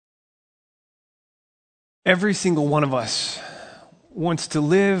Every single one of us wants to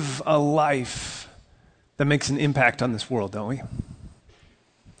live a life that makes an impact on this world, don't we?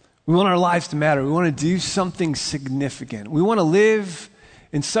 We want our lives to matter. We want to do something significant. We want to live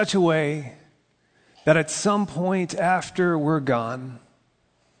in such a way that at some point after we're gone,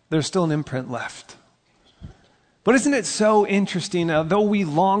 there's still an imprint left. But isn't it so interesting, though we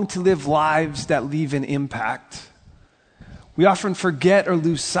long to live lives that leave an impact, we often forget or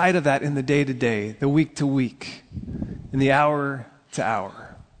lose sight of that in the day-to-day, the week-to-week, in the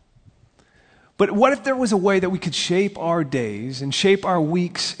hour-to-hour. But what if there was a way that we could shape our days and shape our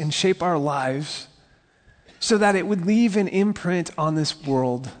weeks and shape our lives so that it would leave an imprint on this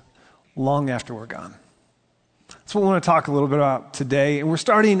world long after we're gone? That's what we want to talk a little bit about today. And we're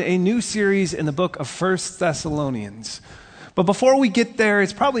starting a new series in the book of 1 Thessalonians. But before we get there,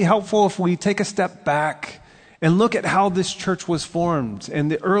 it's probably helpful if we take a step back and look at how this church was formed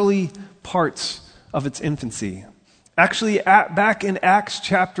and the early parts of its infancy. Actually, back in Acts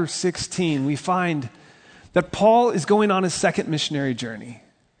chapter 16, we find that Paul is going on his second missionary journey.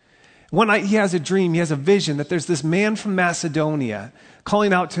 One night he has a dream, he has a vision that there's this man from Macedonia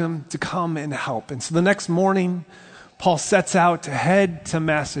calling out to him to come and help. And so the next morning, Paul sets out to head to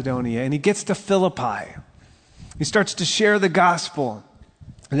Macedonia, and he gets to Philippi. He starts to share the gospel.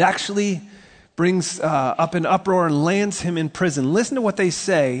 It actually brings up an uproar and lands him in prison. Listen to what they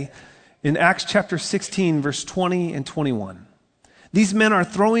say in Acts chapter 16, verse 20 and 21. These men are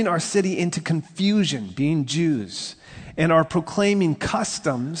throwing our city into confusion, being Jews, and are proclaiming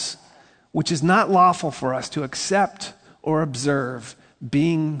customs which is not lawful for us to accept or observe,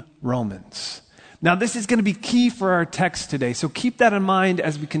 being Romans. Now, this is going to be key for our text today, so keep that in mind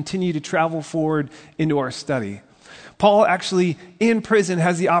as we continue to travel forward into our study. Paul actually, in prison,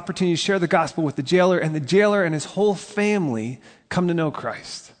 has the opportunity to share the gospel with the jailer, and the jailer and his whole family come to know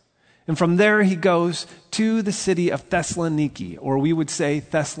Christ. And from there, he goes to the city of Thessaloniki, or we would say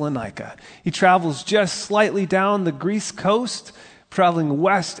Thessalonica. He travels just slightly down the Greece coast, traveling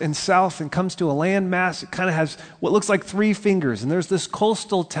west and south, and comes to a landmass. It kind of has what looks like three fingers, and there's this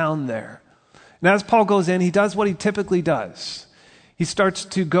coastal town there. And as Paul goes in, he does what he typically does. He starts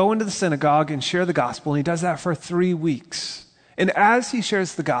to go into the synagogue and share the gospel, and he does that for 3 weeks. And as he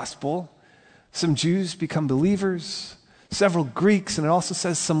shares the gospel, some Jews become believers, several Greeks, and it also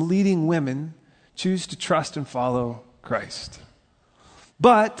says some leading women choose to trust and follow Christ.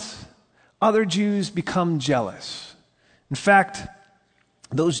 But other Jews become jealous. In fact,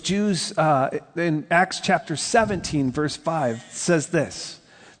 those Jews, in Acts chapter 17, verse 5, says this: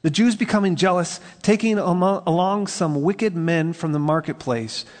 the Jews becoming jealous, taking along some wicked men from the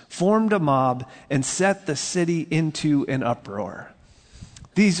marketplace, formed a mob and set the city into an uproar.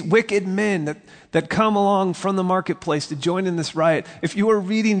 These wicked men that come along from the marketplace to join in this riot, if you were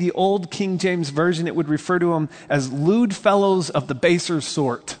reading the old King James Version, it would refer to them as lewd fellows of the baser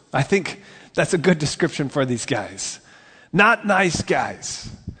sort. I think that's a good description for these guys. Not nice guys.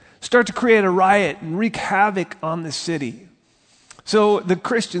 Start to create a riot and wreak havoc on the city. So the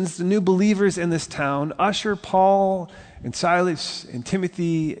Christians, the new believers in this town, usher Paul and Silas and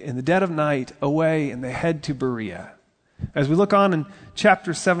Timothy in the dead of night away, and they head to Berea. As we look on in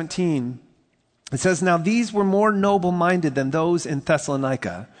chapter 17, it says, now these were more noble-minded than those in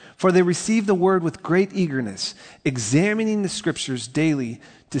Thessalonica, for they received the word with great eagerness, examining the scriptures daily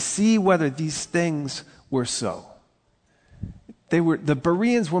to see whether these things were so. The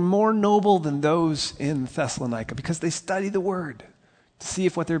Bereans were more noble than those in Thessalonica because they studied the word to see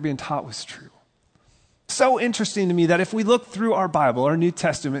if what they were being taught was true. So interesting to me that if we look through our Bible, our New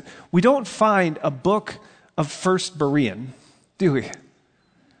Testament, we don't find a book of 1st Berean, do we?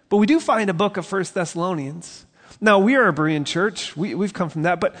 But we do find a book of 1st Thessalonians. Now, we are a Berean church. We've come from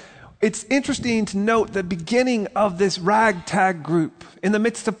that. But it's interesting to note the beginning of this ragtag group. In the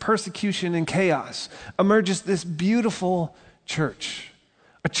midst of persecution and chaos, emerges this beautiful church.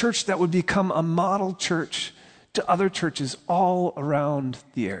 A church that would become a model church to other churches all around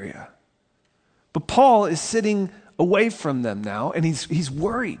the area. But Paul is sitting away from them now, and he's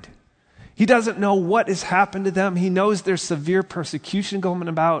worried. He doesn't know what has happened to them. He knows there's severe persecution going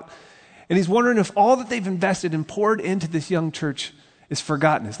about, and he's wondering if all that they've invested and poured into this young church is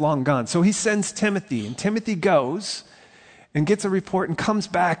forgotten, is long gone. So he sends Timothy, and Timothy goes and gets a report and comes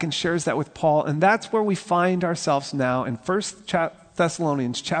back and shares that with Paul, and that's where we find ourselves now in 1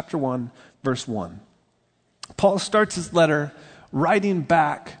 Thessalonians chapter 1, verse 1. Paul starts his letter writing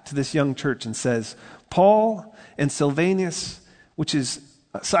back to this young church and says, Paul and Silvanus, which is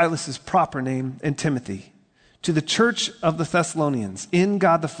Silas's proper name, and Timothy, to the church of the Thessalonians, in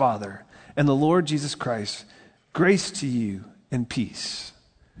God the Father and the Lord Jesus Christ, grace to you and peace.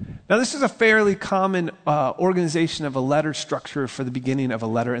 Now, this is a fairly common organization of a letter structure for the beginning of a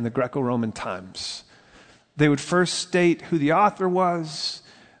letter in the Greco-Roman times. They would first state who the author was,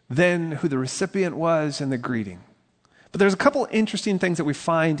 then who the recipient was, and the greeting. But there's a couple interesting things that we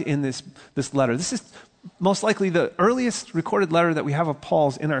find in this letter. This is most likely the earliest recorded letter that we have of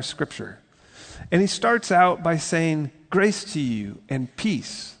Paul's in our scripture. And he starts out by saying, "Grace to you and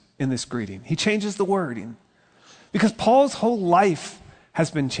peace," in this greeting. He changes the wording because Paul's whole life has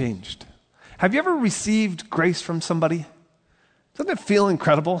been changed. Have you ever received grace from somebody? Doesn't it feel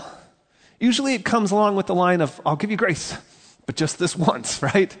incredible? Usually it comes along with the line of, "I'll give you grace, but just this once,"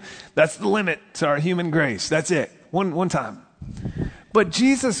 right? That's the limit to our human grace. That's it. One time. But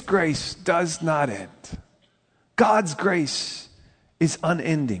Jesus' grace does not end. God's grace is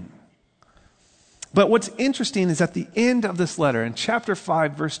unending. But what's interesting is at the end of this letter, in chapter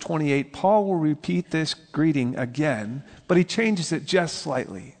 5, verse 28, Paul will repeat this greeting again, but he changes it just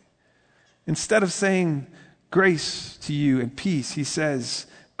slightly. Instead of saying, "Grace to you and peace," he says,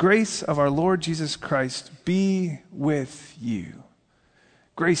 "Grace of our Lord Jesus Christ be with you."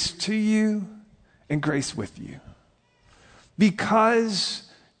 Grace to you and grace with you. Because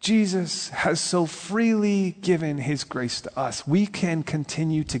Jesus has so freely given his grace to us, we can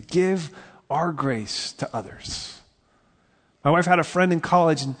continue to give our grace to others. My wife had a friend in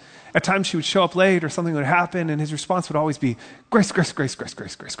college, and at times she would show up late or something would happen, and his response would always be, "Grace, grace, grace, grace,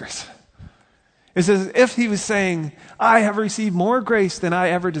 grace, grace, grace." It's as if he was saying, "I have received more grace than I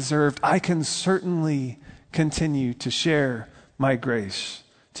ever deserved. I can certainly continue to share my grace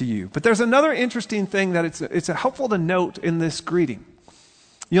to you." But there's another interesting thing that it's helpful to note in this greeting.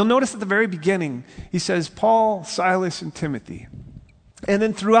 You'll notice at the very beginning, he says, Paul, Silas, and Timothy. And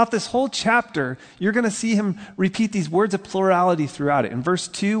then throughout this whole chapter, you're going to see him repeat these words of plurality throughout it. In verse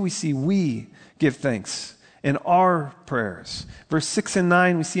 2, we see "we give thanks" in our prayers. Verse 6 and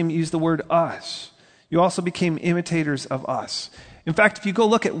 9, we see him use the word "us." You also became imitators of us. In fact, if you go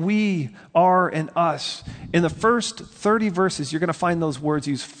look at "we," "are," and "us," in the first 30 verses, you're going to find those words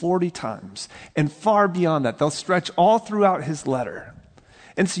used 40 times. And far beyond that, they'll stretch all throughout his letter.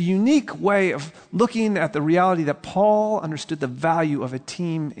 And it's a unique way of looking at the reality that Paul understood the value of a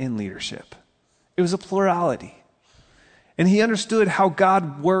team in leadership. It was a plurality. And he understood how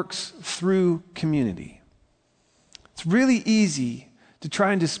God works through community. It's really easy to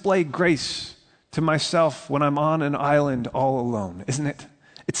try and display grace to myself when I'm on an island all alone, isn't it?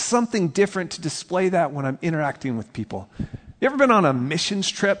 It's something different to display that when I'm interacting with people. You ever been on a missions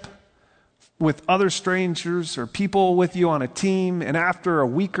trip with other strangers or people with you on a team, and after a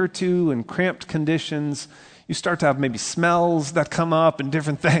week or two in cramped conditions, you start to have maybe smells that come up and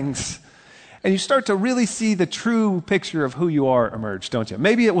different things, and you start to really see the true picture of who you are emerge, don't you?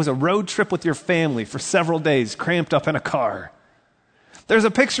 Maybe it was a road trip with your family for several days, cramped up in a car. There's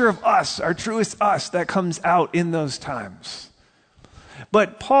a picture of us, our truest us, that comes out in those times.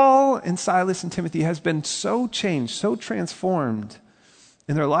 But Paul and Silas and Timothy has been so changed, so transformed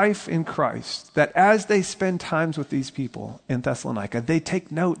in their life in Christ, that as they spend times with these people in Thessalonica, they take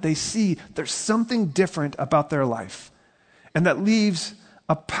note, they see there's something different about their life, and that leaves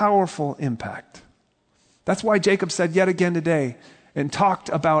a powerful impact. That's why Jacob said yet again today and talked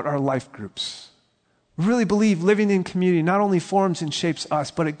about our life groups. We really believe living in community not only forms and shapes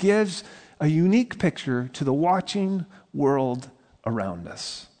us, but it gives a unique picture to the watching world around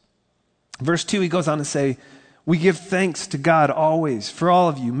us. Verse 2, he goes on to say, "We give thanks to God always for all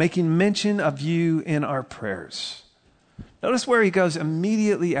of you, making mention of you in our prayers." Notice where he goes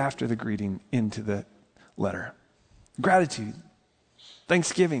immediately after the greeting into the letter. Gratitude,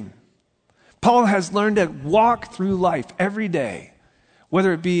 thanksgiving. Paul has learned to walk through life every day,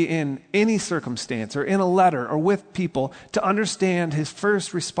 whether it be in any circumstance or in a letter or with people, to understand his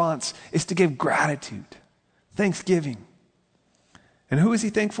first response is to give gratitude, thanksgiving. And who is he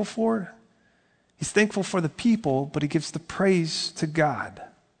thankful for? He's thankful for the people, but he gives the praise to God.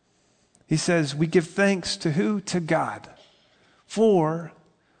 He says, we give thanks to who? To God for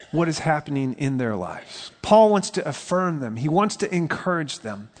what is happening in their lives. Paul wants to affirm them. He wants to encourage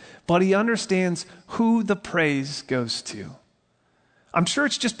them, but he understands who the praise goes to. I'm sure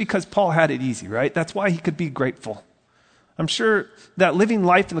it's just because Paul had it easy, right? That's why he could be grateful. I'm sure that living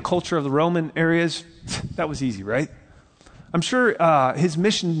life in the culture of the Roman areas, that was easy, right? I'm sure his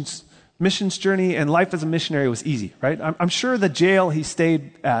missions journey and life as a missionary was easy, right? I'm sure the jail he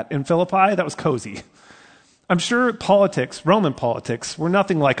stayed at in Philippi, that was cozy. I'm sure politics, Roman politics, were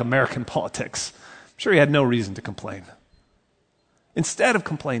nothing like American politics. I'm sure he had no reason to complain. Instead of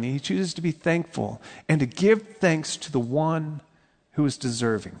complaining, he chooses to be thankful and to give thanks to the one who is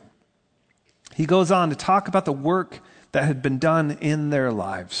deserving. He goes on to talk about the work that had been done in their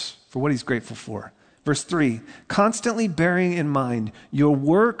lives for what he's grateful for. Verse 3, constantly bearing in mind your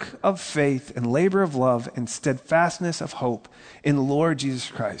work of faith and labor of love and steadfastness of hope in the Lord Jesus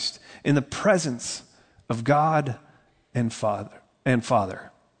Christ, in the presence of God and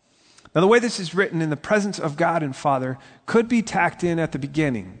Father. Now, the way this is written, in the presence of God and Father, could be tacked in at the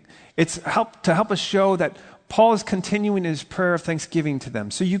beginning. It's to help us show that Paul is continuing his prayer of thanksgiving to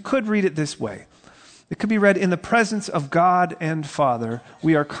them. So you could read it this way. It could be read, in the presence of God and Father,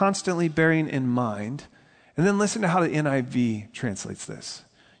 we are constantly bearing in mind. And then listen to how the NIV translates this.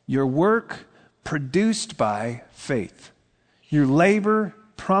 Your work produced by faith, your labor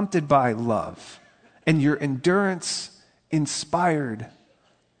prompted by love, and your endurance inspired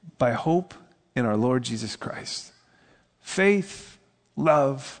by hope in our Lord Jesus Christ. Faith,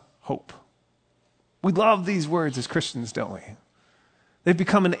 love, hope. We love these words as Christians, don't we? They've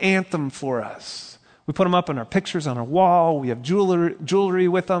become an anthem for us. We put them up on our pictures on our wall. We have jewelry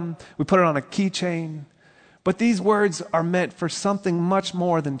with them. We put it on a keychain. But these words are meant for something much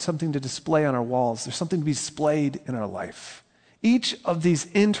more than something to display on our walls. There's something to be displayed in our life. Each of these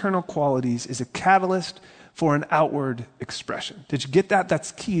internal qualities is a catalyst for an outward expression. Did you get that?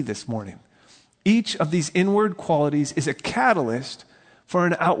 That's key this morning. Each of these inward qualities is a catalyst for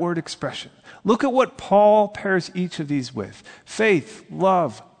an outward expression. Look at what Paul pairs each of these with. Faith,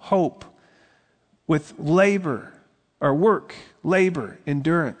 love, hope, with labor, or work, labor,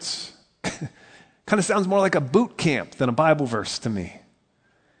 endurance. Kind of sounds more like a boot camp than a Bible verse to me.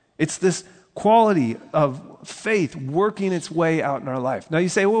 It's this quality of faith working its way out in our life. Now you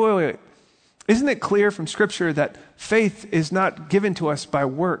say, wait. Isn't it clear from Scripture that faith is not given to us by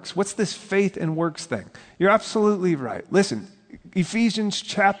works? What's this faith and works thing? You're absolutely right. Listen, Ephesians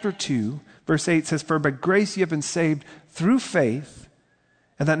chapter 2, verse 8 says, for by grace you have been saved through faith,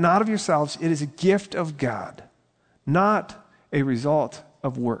 and that not of yourselves, it is a gift of God, not a result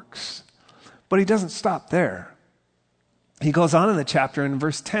of works. But he doesn't stop there. He goes on in the chapter in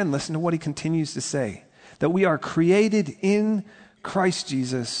verse 10, listen to what he continues to say, that we are created in Christ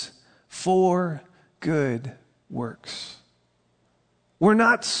Jesus for good works. We're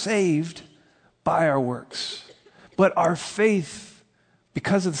not saved by our works, but our faith,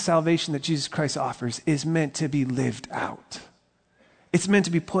 because of the salvation that Jesus Christ offers, is meant to be lived out. It's meant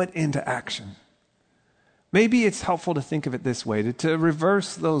to be put into action. Maybe it's helpful to think of it this way, to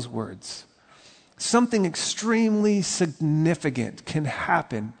reverse those words. Something extremely significant can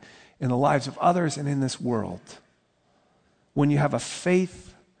happen in the lives of others and in this world when you have a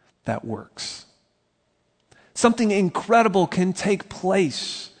faith that works. Something incredible can take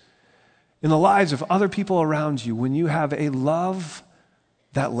place in the lives of other people around you when you have a love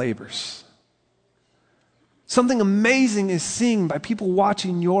that labors. Something amazing is seen by people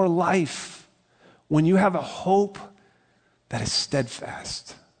watching your life when you have a hope that is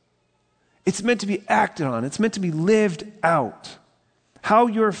steadfast. It's meant to be acted on. It's meant to be lived out. How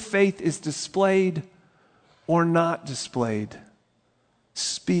your faith is displayed or not displayed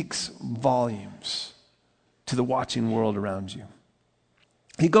speaks volumes to the watching world around you.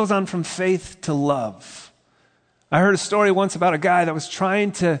 He goes on from faith to love. I heard a story once about a guy that was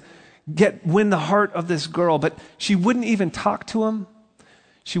trying to win the heart of this girl, but she wouldn't even talk to him.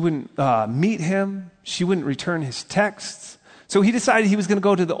 She wouldn't meet him. She wouldn't return his texts. So he decided he was going to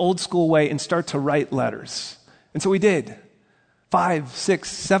go to the old school way and start to write letters. And so he did. 5,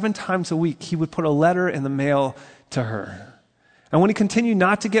 6, 7 times a week, he would put a letter in the mail to her. And when he continued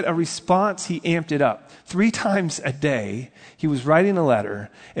not to get a response, he amped it up. 3 times a day, he was writing a letter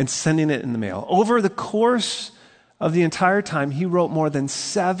and sending it in the mail. Over the course of the entire time, he wrote more than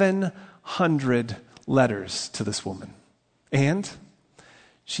 700 letters to this woman. And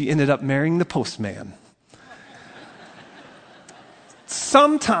she ended up marrying the postman.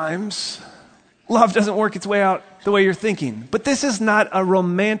 Sometimes love doesn't work its way out the way you're thinking. But this is not a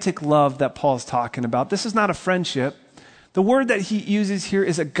romantic love that Paul's talking about. This is not a friendship. The word that he uses here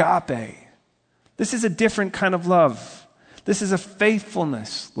is agape. This is a different kind of love. This is a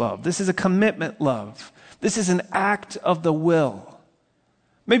faithfulness love. This is a commitment love. This is an act of the will.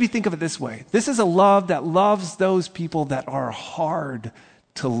 Maybe think of it this way. This is a love that loves those people that are hard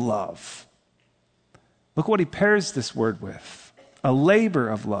to love. Look what he pairs this word with. A labor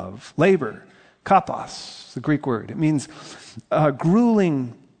of love. Labor, kapos, the Greek word. It means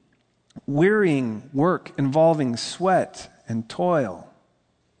grueling, wearying work involving sweat and toil.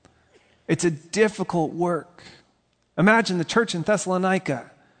 It's a difficult work. Imagine the church in Thessalonica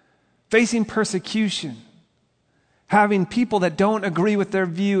facing persecution, having people that don't agree with their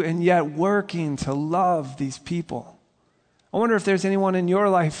view and yet working to love these people. I wonder if there's anyone in your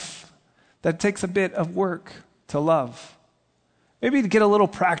life that takes a bit of work to love. Maybe to get a little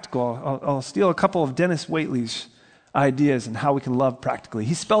practical, I'll steal a couple of Dennis Waitley's ideas on how we can love practically.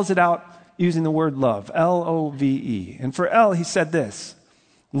 He spells it out using the word love, L-O-V-E. And for L, he said this: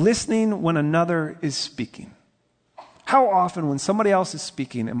 listening when another is speaking. How often when somebody else is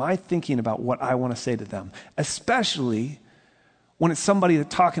speaking am I thinking about what I want to say to them, especially when it's somebody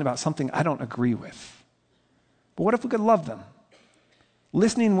that's talking about something I don't agree with? But what if we could love them?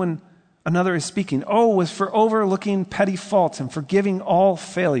 Listening when another is speaking. O was for overlooking petty faults and forgiving all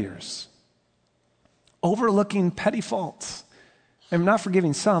failures. Overlooking petty faults. And not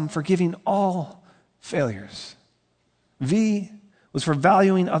forgiving some, forgiving all failures. V was for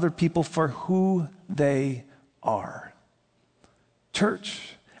valuing other people for who they are.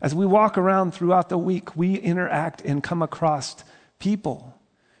 Church, as we walk around throughout the week, we interact and come across people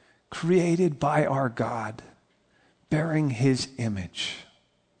created by our God, bearing his image.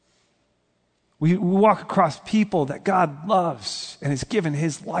 We walk across people that God loves and has given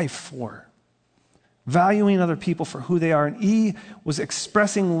his life for. Valuing other people for who they are. And E was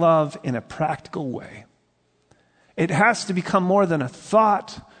expressing love in a practical way. It has to become more than a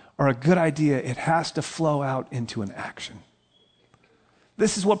thought or a good idea. It has to flow out into an action.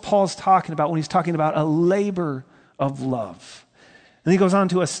 This is what Paul's talking about when he's talking about a labor of love. And he goes on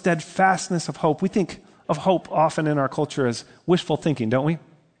to a steadfastness of hope. We think of hope often in our culture as wishful thinking, don't we?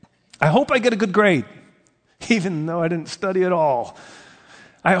 I hope I get a good grade, even though I didn't study at all.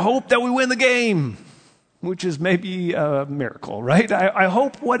 I hope that we win the game, which is maybe a miracle, right? I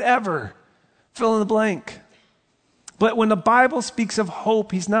hope whatever, fill in the blank. But when the Bible speaks of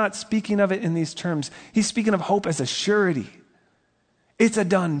hope, he's not speaking of it in these terms. He's speaking of hope as a surety. It's a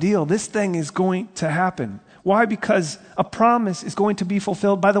done deal. This thing is going to happen. Why? Because a promise is going to be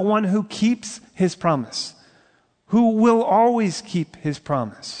fulfilled by the one who keeps his promise, who will always keep his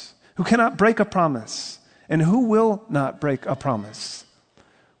promise, who cannot break a promise, and who will not break a promise.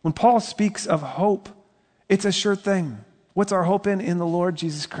 When Paul speaks of hope, it's a sure thing. What's our hope in? In the Lord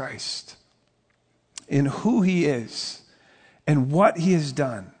Jesus Christ, in who he is and what he has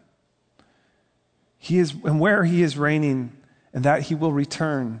done. He is, and where he is reigning, and that he will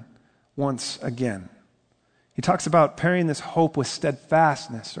return once again. He talks about pairing this hope with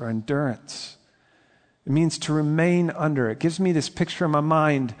steadfastness or endurance. It means to remain under. It gives me this picture in my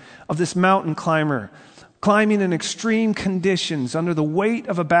mind of this mountain climber climbing in extreme conditions under the weight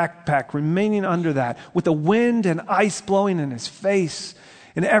of a backpack, remaining under that with the wind and ice blowing in his face.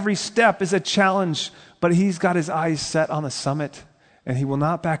 And every step is a challenge, but he's got his eyes set on the summit and he will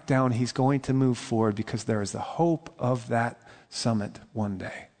not back down. He's going to move forward because there is the hope of that summit one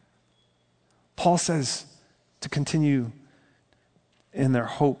day. Paul says to continue in their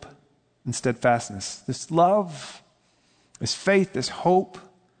hope and steadfastness. This love, this faith, this hope,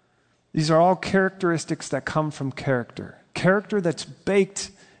 these are all characteristics that come from character. Character that's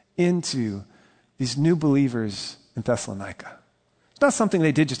baked into these new believers in Thessalonica. It's not something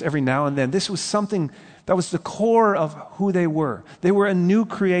they did just every now and then. This was something that was the core of who they were. They were a new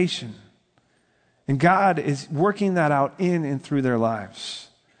creation. And God is working that out in and through their lives.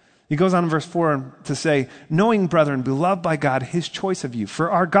 He goes on in verse 4 to say, knowing, brethren, beloved by God, his choice of you. For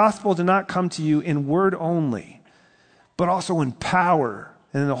our gospel did not come to you in word only, but also in power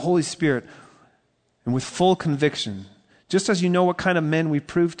and in the Holy Spirit and with full conviction, just as you know what kind of men we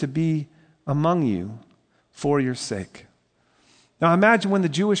proved to be among you for your sake. Now imagine when the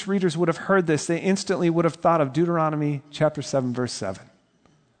Jewish readers would have heard this, they instantly would have thought of Deuteronomy chapter 7, verse 7.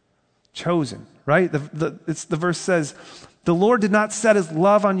 Chosen, right? The verse says, the Lord did not set his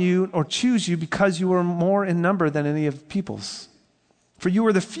love on you or choose you because you were more in number than any of the peoples. For you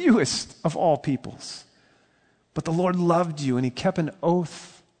were the fewest of all peoples. But the Lord loved you and he kept an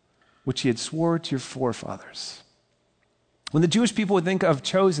oath which he had swore to your forefathers. When the Jewish people would think of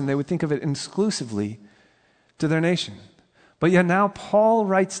chosen, they would think of it exclusively to their nation. But yet now Paul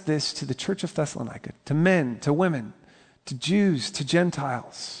writes this to the church of Thessalonica, to men, to women, to Jews, to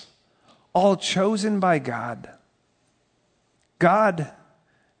Gentiles, all chosen by God. God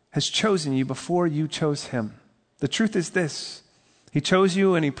has chosen you before you chose him. The truth is this: he chose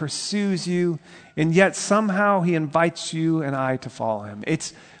you and he pursues you, and yet somehow he invites you and I to follow him.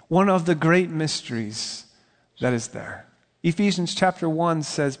 It's one of the great mysteries that is there. Ephesians chapter 1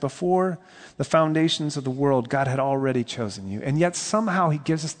 says, before the foundations of the world, God had already chosen you, and yet somehow he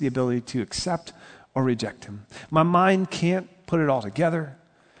gives us the ability to accept or reject him. My mind can't put it all together.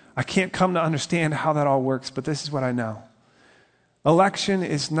 I can't come to understand how that all works, but this is what I know. Election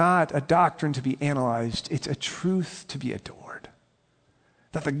is not a doctrine to be analyzed. It's a truth to be adored.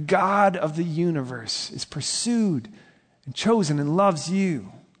 That the God of the universe is pursued and chosen and loves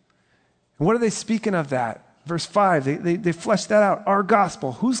you. And what are they speaking of that? Verse 5, they flesh that out. Our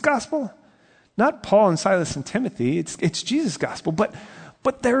gospel. Whose gospel? Not Paul and Silas and Timothy. It's Jesus' gospel.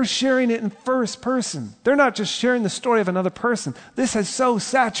 But they're sharing it in first person. They're not just sharing the story of another person. This has so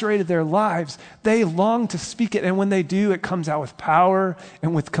saturated their lives. They long to speak it. And when they do, it comes out with power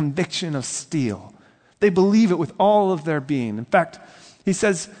and with conviction of steel. They believe it with all of their being. In fact, he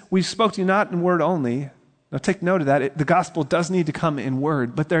says, we've spoken to you not in word only. Now take note of that. The gospel does need to come in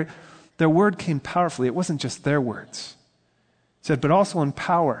word, but their word came powerfully. It wasn't just their words. He said, but also in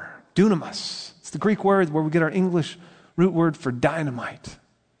power, dunamis. It's the Greek word where we get our English root word for dynamite,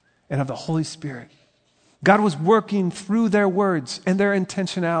 and of the Holy Spirit. God was working through their words and their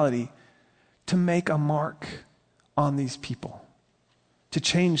intentionality to make a mark on these people, to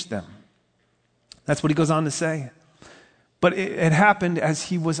change them. That's what he goes on to say. But it happened as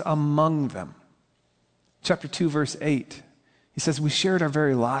he was among them. Chapter 2, verse 8. He says, we shared our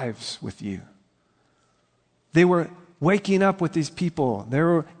very lives with you. They were waking up with these people. They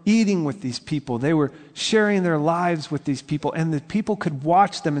were eating with these people. They were sharing their lives with these people. And the people could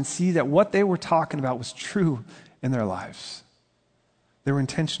watch them and see that what they were talking about was true in their lives. They were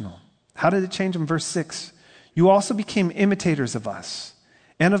intentional. How did it change them? Verse 6. You also became imitators of us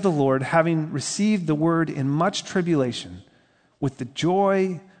and of the Lord, having received the word in much tribulation with the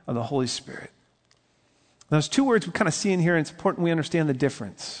joy of the Holy Spirit. Those two words we kind of see in here, and it's important we understand the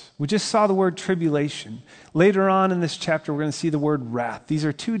difference. We just saw the word tribulation. Later on in this chapter, we're going to see the word wrath. These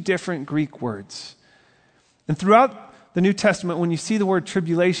are two different Greek words. And throughout the New Testament, when you see the word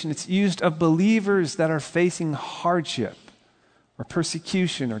tribulation, it's used of believers that are facing hardship or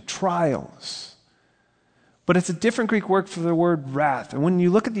persecution or trials. But it's a different Greek word for the word wrath. And when you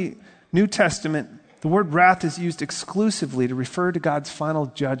look at the New Testament, the word wrath is used exclusively to refer to God's final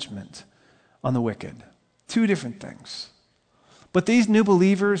judgment on the wicked. Two different things. But these new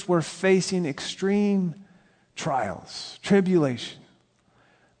believers were facing extreme trials, tribulation.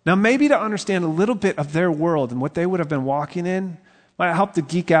 Now, maybe to understand a little bit of their world and what they would have been walking in might help to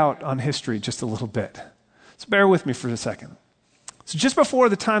geek out on history just a little bit. So bear with me for a second. So just before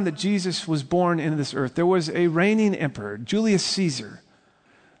the time that Jesus was born into this earth, there was a reigning emperor, Julius Caesar,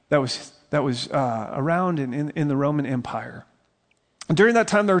 that was around in the Roman Empire. And during that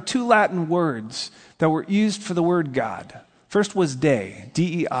time, there were two Latin words that were used for the word God. First was Dei,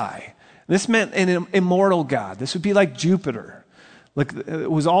 D-E-I. This meant an immortal God. This would be like Jupiter. Like,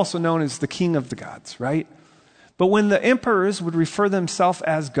 it was also known as the king of the gods, right? But when the emperors would refer themselves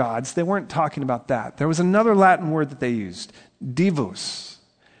as gods, they weren't talking about that. There was another Latin word that they used, divus.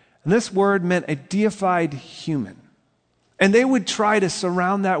 And this word meant a deified human. And they would try to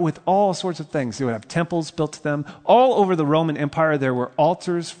surround that with all sorts of things. They would have temples built to them. All over the Roman Empire, there were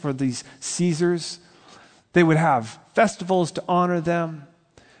altars for these Caesars. They would have festivals to honor them.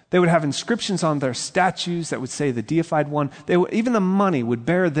 They would have inscriptions on their statues that would say the deified one. Even the money would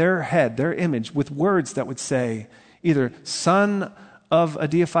bear their head, their image, with words that would say either son of a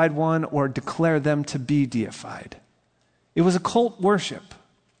deified one or declare them to be deified. It was a cult worship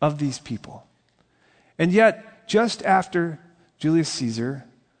of these people. And yet, just after Julius Caesar,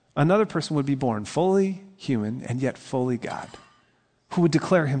 another person would be born, fully human and yet fully God, who would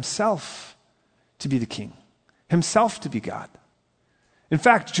declare himself to be the king, himself to be God. In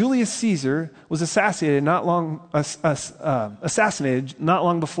fact, Julius Caesar was assassinated not long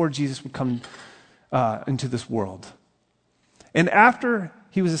before Jesus would come into this world. And after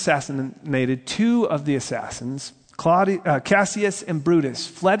he was assassinated, two of the assassins, Cassius and Brutus,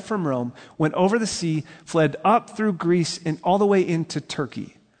 fled from Rome, went over the sea, fled up through Greece and all the way into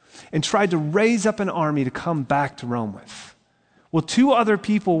Turkey, and tried to raise up an army to come back to Rome with. Well, two other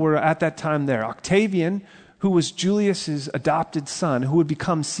people were at that time there. Octavian, who was Julius's adopted son, who would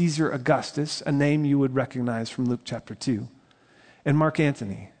become Caesar Augustus, a name you would recognize from Luke chapter 2, and Mark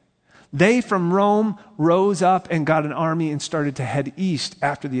Antony. They from Rome rose up and got an army and started to head east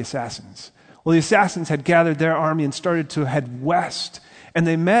after the assassins. Well, the assassins had gathered their army and started to head west, and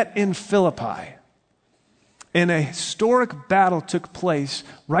they met in Philippi. And a historic battle took place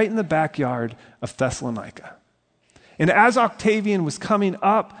right in the backyard of Thessalonica. And as Octavian was coming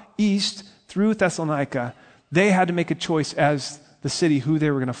up east through Thessalonica, they had to make a choice as the city who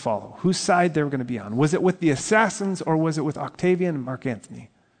they were going to follow, whose side they were going to be on. Was it with the assassins or was it with Octavian and Mark Antony?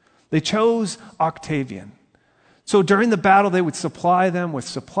 They chose Octavian. So during the battle, they would supply them with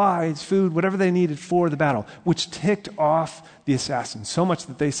supplies, food, whatever they needed for the battle, which ticked off the assassins so much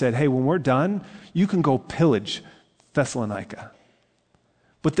that they said, hey, when we're done, you can go pillage Thessalonica.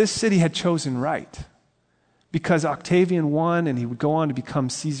 But this city had chosen right because Octavian won and he would go on to become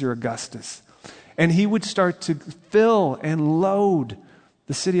Caesar Augustus. And he would start to fill and load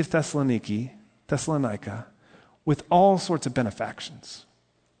the city of Thessaloniki Thessalonica with all sorts of benefactions.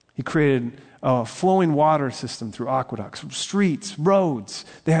 He created a flowing water system through aqueducts, streets, roads.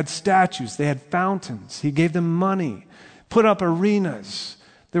 They had statues. They had fountains. He gave them money, put up arenas.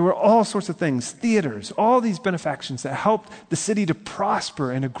 There were all sorts of things, theaters, all these benefactions that helped the city to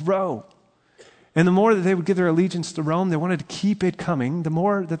prosper and to grow. And the more that they would give their allegiance to Rome, they wanted to keep it coming, the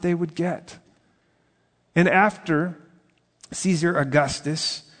more that they would get. And after Caesar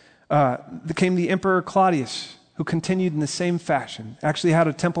Augustus, came the Emperor Claudius, who continued in the same fashion, actually had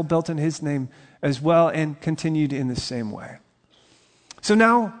a temple built in his name as well and continued in the same way. So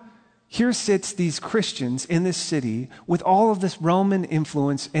now, here sits these Christians in this city with all of this Roman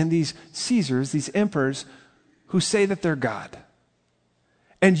influence and these Caesars, these emperors, who say that they're God.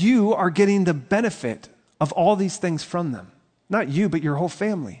 And you are getting the benefit of all these things from them. Not you, but your whole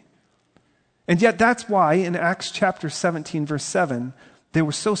family. And yet that's why in Acts chapter 17, verse 7, they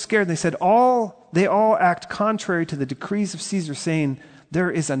were so scared. They said, they all act contrary to the decrees of Caesar, saying, there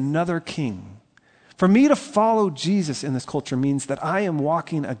is another king. For me to follow Jesus in this culture means that I am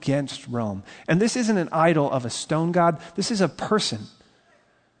walking against Rome. And this isn't an idol of a stone god. This is a person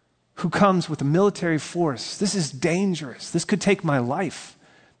who comes with a military force. This is dangerous. This could take my life.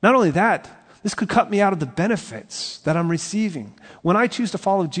 Not only that, this could cut me out of the benefits that I'm receiving. When I choose to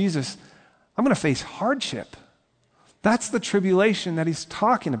follow Jesus, I'm going to face hardship. That's the tribulation that he's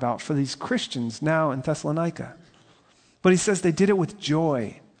talking about for these Christians now in Thessalonica. But he says they did it with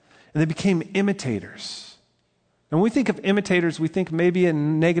joy, and they became imitators. And when we think of imitators, we think maybe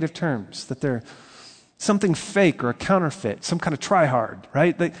in negative terms, that they're something fake or a counterfeit, some kind of try-hard,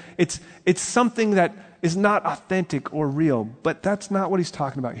 right? It's something that is not authentic or real, but that's not what he's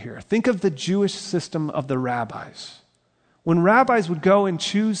talking about here. Think of the Jewish system of the rabbis. When rabbis would go and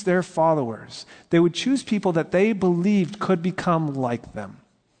choose their followers, they would choose people that they believed could become like them.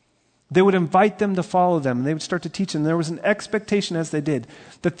 They would invite them to follow them, and they would start to teach them. There was an expectation as they did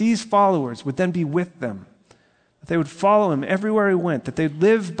that these followers would then be with them, that they would follow him everywhere he went, that they'd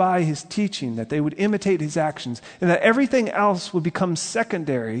live by his teaching, that they would imitate his actions, and that everything else would become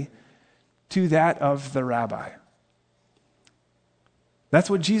secondary to that of the rabbi. That's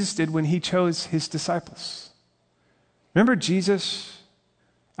what Jesus did when he chose his disciples. Remember Jesus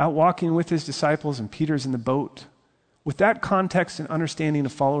out walking with his disciples and Peter's in the boat? With that context and understanding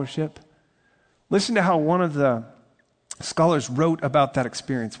of followership, listen to how one of the scholars wrote about that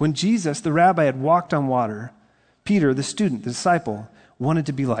experience. When Jesus, the rabbi, had walked on water, Peter, the student, the disciple, wanted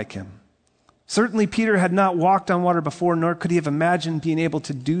to be like him. Certainly Peter had not walked on water before, nor could he have imagined being able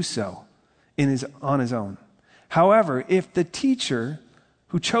to do so on his own. However, if the teacher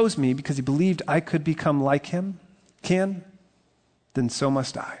who chose me because he believed I could become like him can, then so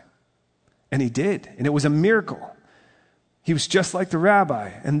must I. And he did, and it was a miracle. He was just like the rabbi,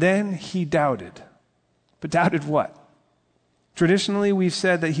 and then he doubted. But doubted what? Traditionally, we've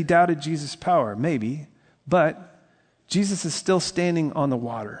said that he doubted Jesus' power, maybe, but Jesus is still standing on the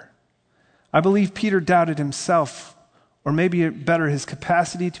water. I believe Peter doubted himself, or maybe better, his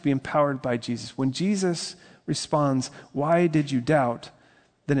capacity to be empowered by Jesus. When Jesus responds, "Why did you doubt?"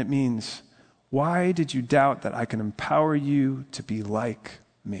 then it means, why did you doubt that I can empower you to be like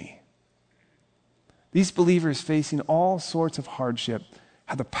me? These believers facing all sorts of hardship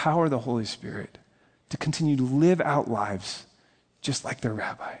had the power of the Holy Spirit to continue to live out lives just like their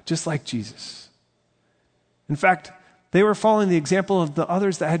rabbi, just like Jesus. In fact, they were following the example of the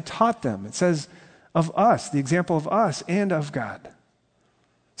others that had taught them. It says of us, the example of us and of God.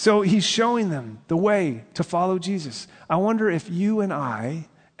 So he's showing them the way to follow Jesus. I wonder if you and I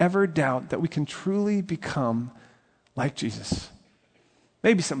ever doubt that we can truly become like Jesus.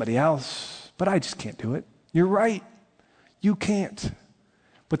 Maybe somebody else, but I just can't do it. You're right. You can't.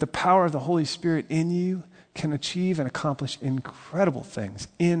 But the power of the Holy Spirit in you can achieve and accomplish incredible things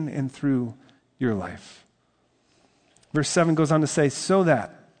in and through your life. Verse 7 goes on to say, so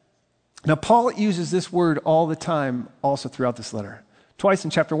that. Now, Paul uses this word all the time also throughout this letter. Twice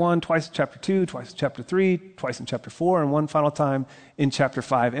in chapter 1, twice in chapter 2, twice in chapter 3, twice in chapter 4, and one final time in chapter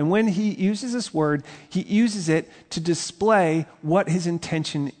 5. And when he uses this word, he uses it to display what his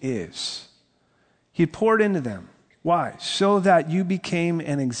intention is. He poured into them. Why? So that you became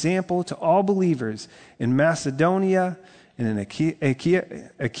an example to all believers in Macedonia and in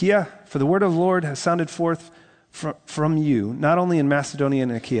Achaia. For the word of the Lord has sounded forth from you, not only in Macedonia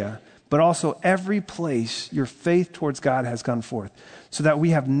and Achaia, but also every place your faith towards God has gone forth, so that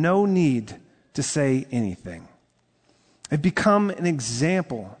we have no need to say anything. It become an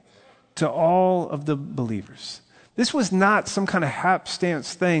example to all of the believers. This was not some kind of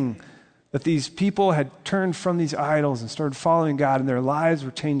hapstance thing that these people had turned from these idols and started following God, and their lives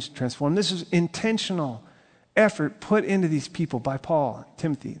were changed and transformed. This was intentional effort put into these people by Paul,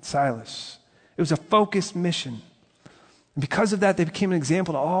 Timothy, and Silas. It was a focused mission. And because of that, they became an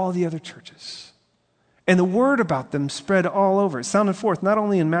example to all the other churches. And the word about them spread all over. It sounded forth not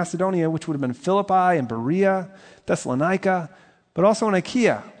only in Macedonia, which would have been Philippi and Berea, Thessalonica, but also in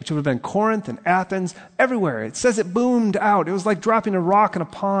Achaia, which would have been Corinth and Athens, everywhere. It says it boomed out. It was like dropping a rock in a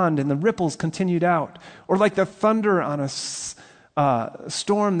pond and the ripples continued out. Or like the thunder on a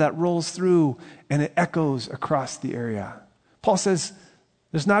storm that rolls through and it echoes across the area. Paul says,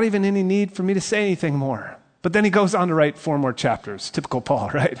 there's not even any need for me to say anything more. But then he goes on to write 4 more chapters. Typical Paul,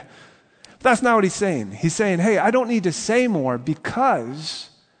 right? But that's not what he's saying. He's saying, hey, I don't need to say more because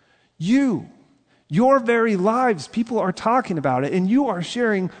your very lives, people are talking about it, and you are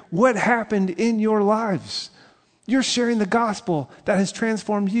sharing what happened in your lives. You're sharing the gospel that has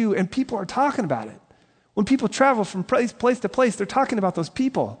transformed you, and people are talking about it. When people travel from place to place, they're talking about those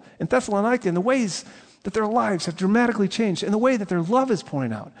people in Thessalonica and the ways that their lives have dramatically changed, and the way that their love is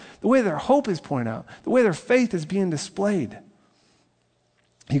pouring out, the way their hope is pouring out, the way their faith is being displayed.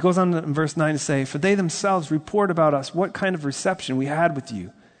 He goes on in verse 9 to say, for they themselves report about us what kind of reception we had with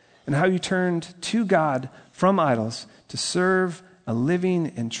you, and how you turned to God from idols to serve a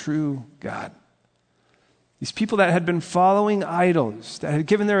living and true God. These people that had been following idols, that had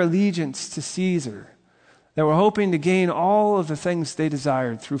given their allegiance to Caesar, that were hoping to gain all of the things they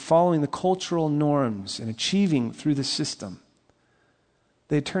desired through following the cultural norms and achieving through the system,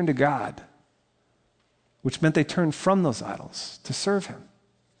 they turned to God, which meant they turned from those idols to serve him.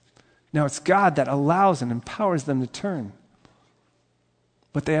 Now it's God that allows and empowers them to turn.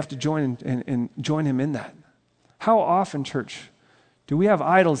 But they have to join him in that. How often, church, do we have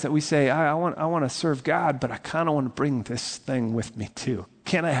idols that we say, I want to serve God, but I kind of want to bring this thing with me too?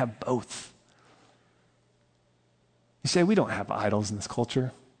 Can't I have both? You say, we don't have idols in this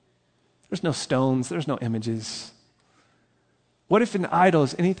culture. There's no stones. There's no images. What if an idol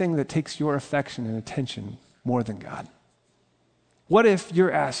is anything that takes your affection and attention more than God? What if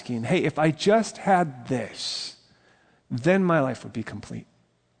you're asking, hey, if I just had this, then my life would be complete?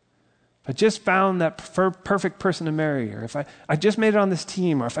 If I just found that perfect person to marry, or if I just made it on this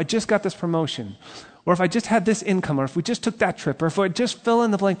team, or if I just got this promotion, or if I just had this income, or if we just took that trip, or if I just fill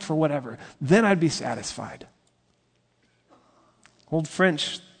in the blank for whatever, then I'd be satisfied. Old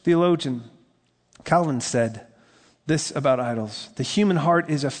French theologian Calvin said this about idols: the human heart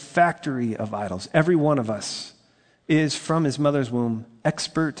is a factory of idols. Every one of us is, from his mother's womb,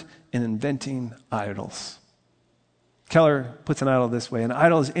 expert in inventing idols. Keller puts an idol this way: an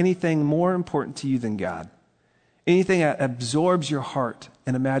idol is anything more important to you than God. Anything that absorbs your heart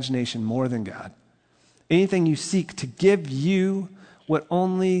and imagination more than God. Anything you seek to give you what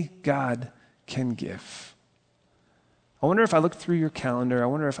only God can give. I wonder if I look through your calendar, I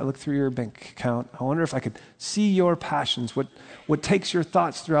wonder if I look through your bank account, I wonder if I could see your passions, what takes your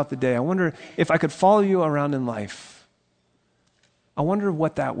thoughts throughout the day. I wonder if I could follow you around in life. I wonder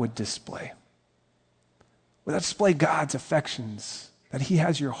what that would display. Would that display God's affections, that he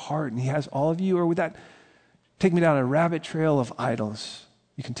has your heart and he has all of you? Or would that take me down a rabbit trail of idols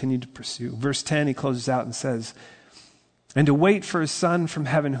you continue to pursue? Verse 10, he closes out and says, and to wait for his Son from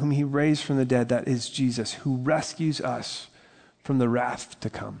heaven, whom he raised from the dead, that is Jesus, who rescues us from the wrath to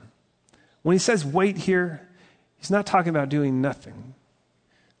come. When he says wait here, he's not talking about doing nothing.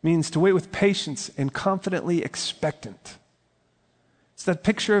 It means to wait with patience and confidently expectant. It's that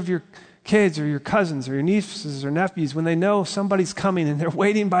picture of your kids or your cousins or your nieces or nephews when they know somebody's coming and they're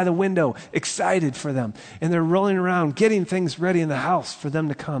waiting by the window, excited for them, and they're rolling around, getting things ready in the house for them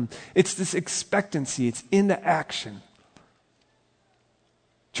to come. It's this expectancy. It's into action.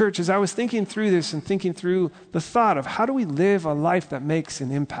 Church, as I was thinking through this and thinking through the thought of how do we live a life that makes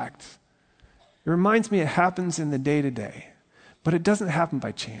an impact, it reminds me it happens in the day-to-day, but it doesn't happen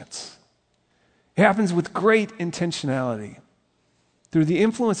by chance. It happens with great intentionality through the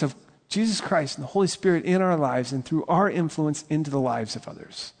influence of Jesus Christ and the Holy Spirit in our lives and through our influence into the lives of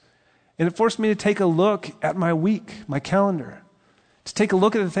others. And it forced me to take a look at my week, my calendar, to take a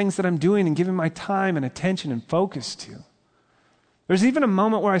look at the things that I'm doing and giving my time and attention and focus to. There's even a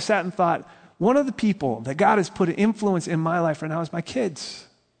moment where I sat and thought, one of the people that God has put an influence in my life right now is my kids.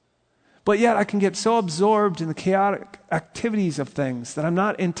 But yet I can get so absorbed in the chaotic activities of things that I'm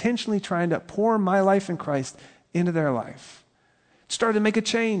not intentionally trying to pour my life in Christ into their life. It started to make a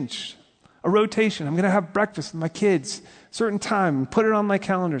change, a rotation. I'm going to have breakfast with my kids, certain time, and put it on my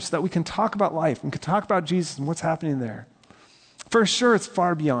calendar so that we can talk about life and can talk about Jesus and what's happening there. For sure, it's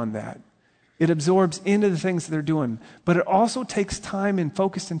far beyond that. It absorbs into the things that they're doing. But it also takes time and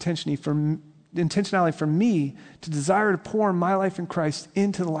focused intentionality for me to desire to pour my life in Christ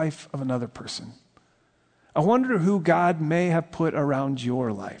into the life of another person. I wonder who God may have put around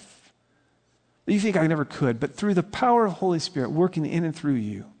your life. You think I never could, but through the power of the Holy Spirit working in and through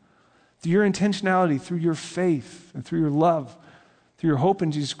you, through your intentionality, through your faith, and through your love, through your hope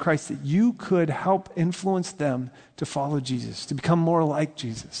in Jesus Christ, that you could help influence them to follow Jesus, to become more like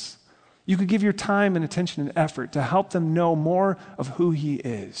Jesus. You could give your time and attention and effort to help them know more of who he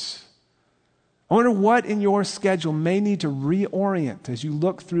is. I wonder what in your schedule may need to reorient as you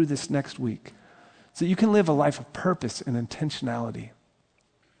look through this next week so that you can live a life of purpose and intentionality.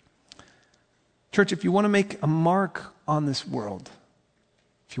 Church, if you want to make a mark on this world,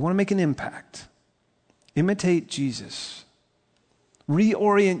 if you want to make an impact, imitate Jesus.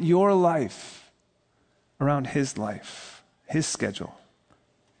 Reorient your life around his life, his schedule,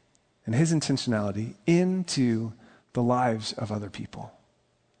 and his intentionality into the lives of other people.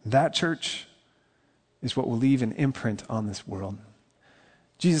 That, church, is what will leave an imprint on this world.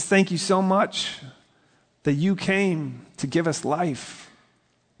 Jesus, thank you so much that you came to give us life.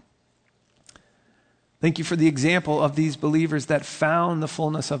 Thank you for the example of these believers that found the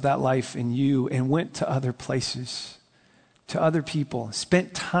fullness of that life in you and went to other places, to other people,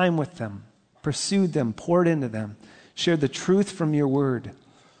 spent time with them, pursued them, poured into them, shared the truth from your word,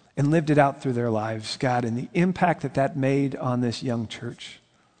 and lived it out through their lives, God, and the impact that that made on this young church.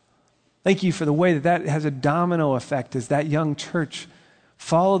 Thank you for the way that that has a domino effect as that young church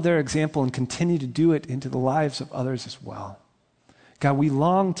followed their example and continued to do it into the lives of others as well. God, we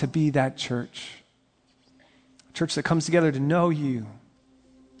long to be that church. A church that comes together to know you,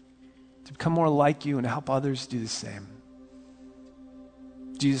 to become more like you, and to help others do the same.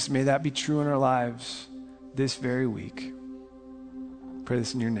 Jesus, may that be true in our lives this very week. Pray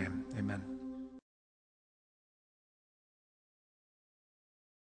this in your name. Amen.